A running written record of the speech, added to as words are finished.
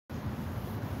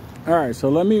All right, so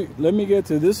let me get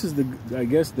to this. Is the, I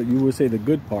guess that you would say, the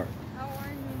good part. How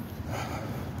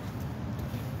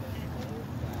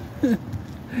are you?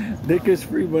 Dick is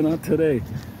free, but not today.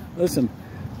 Listen,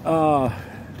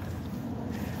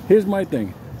 here's my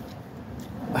thing.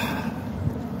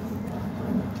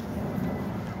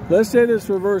 Let's say this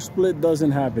reverse split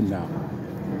doesn't happen now.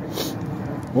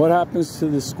 What happens to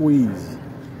the squeeze?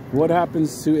 What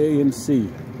happens to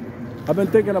AMC? I've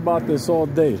been thinking about this all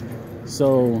day.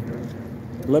 So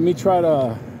let me try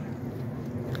to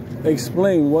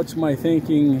explain what's my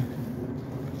thinking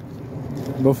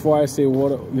before I say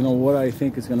what I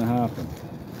think is going to happen.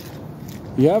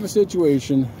 You have a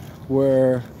situation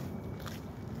where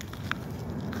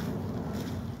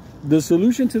the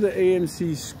solution to the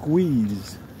AMC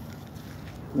squeeze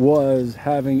was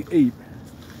having APE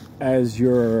as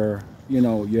your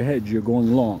hedge. You're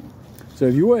going long. So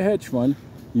if you were a hedge fund,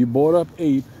 you bought up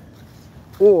APE,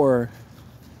 or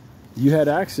you had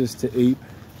access to APE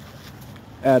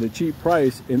at a cheap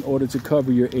price in order to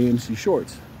cover your AMC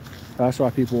shorts. That's why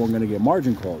people weren't going to get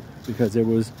margin called, because it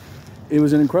was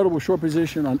an incredible short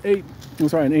position on APE. I'm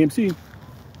sorry, on AMC,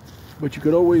 but you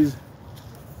could always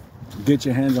get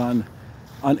your hands on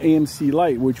AMC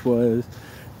Light, which was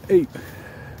APE.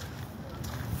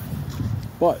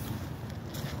 But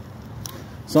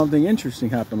something interesting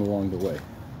happened along the way.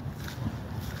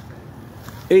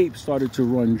 APE started to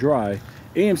run dry.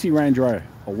 AMC ran dry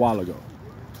a while ago,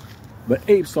 but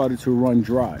APE started to run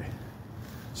dry.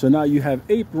 So now you have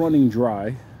APE running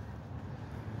dry.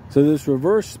 So this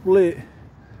reverse split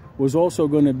was also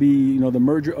going to be, the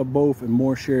merger of both and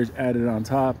more shares added on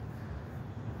top.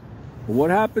 But what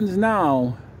happens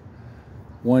now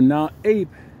when now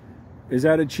APE is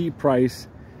at a cheap price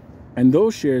and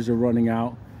those shares are running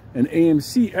out, and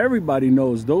AMC, everybody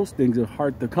knows those things are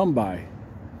hard to come by.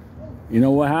 You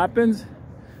know what happens?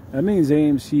 That means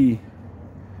AMC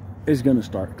is going to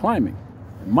start climbing,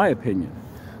 in my opinion.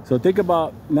 So think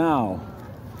about now,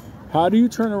 how do you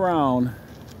turn around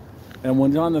and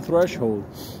when it's on the threshold,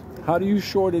 how do you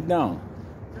short it down?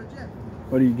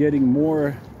 What, are you getting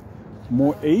more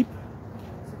APE?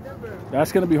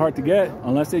 That's going to be hard to get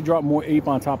unless they drop more APE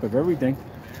on top of everything.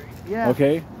 Yeah.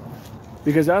 Okay?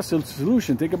 Because that's the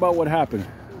solution. Think about what happened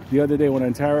the other day when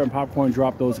Antara and Popcorn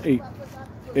dropped those APE.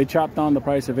 It chopped down the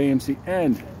price of AMC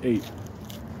and APE.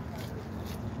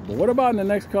 But what about in the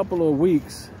next couple of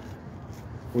weeks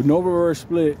with no reverse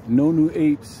split, no new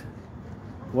APEs?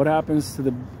 What happens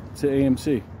to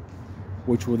AMC,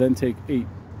 which will then take APE?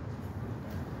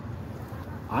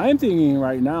 I'm thinking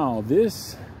right now,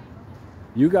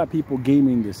 you got people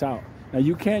gaming this out. Now,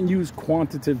 you can't use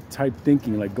quantitative type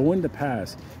thinking, like go in the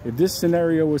past. If this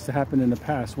scenario was to happen in the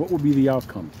past, what would be the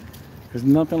outcome? Because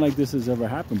nothing like this has ever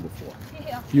happened before.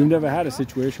 You've never had a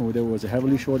situation where there was a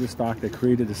heavily shorted stock that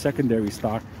created a secondary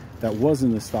stock that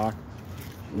wasn't a stock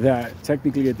that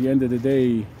technically at the end of the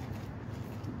day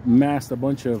masked a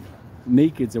bunch of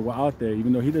nakeds that were out there,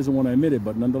 even though he doesn't want to admit it,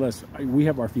 but nonetheless, we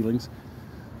have our feelings.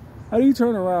 How do you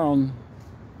turn around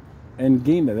and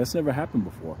game that? That's never happened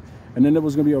before. And then there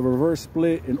was going to be a reverse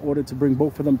split in order to bring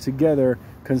both of them together,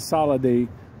 consolidate,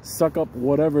 suck up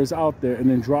whatever's out there, and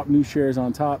then drop new shares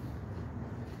on top.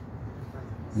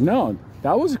 No,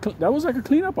 that was like a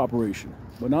cleanup operation,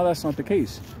 but now that's not the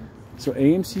case. So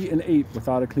AMC and APE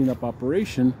without a cleanup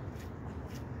operation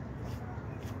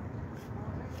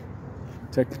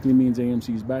technically means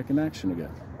AMC is back in action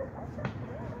again.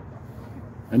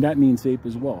 And that means APE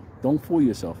as well. Don't fool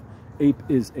yourself. APE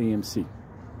is AMC.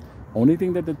 Only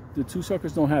thing that the two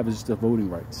suckers don't have is just the voting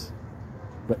rights.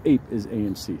 But APE is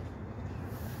AMC.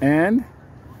 And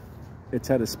it's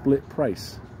at a split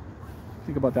price.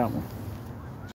 Think about that one.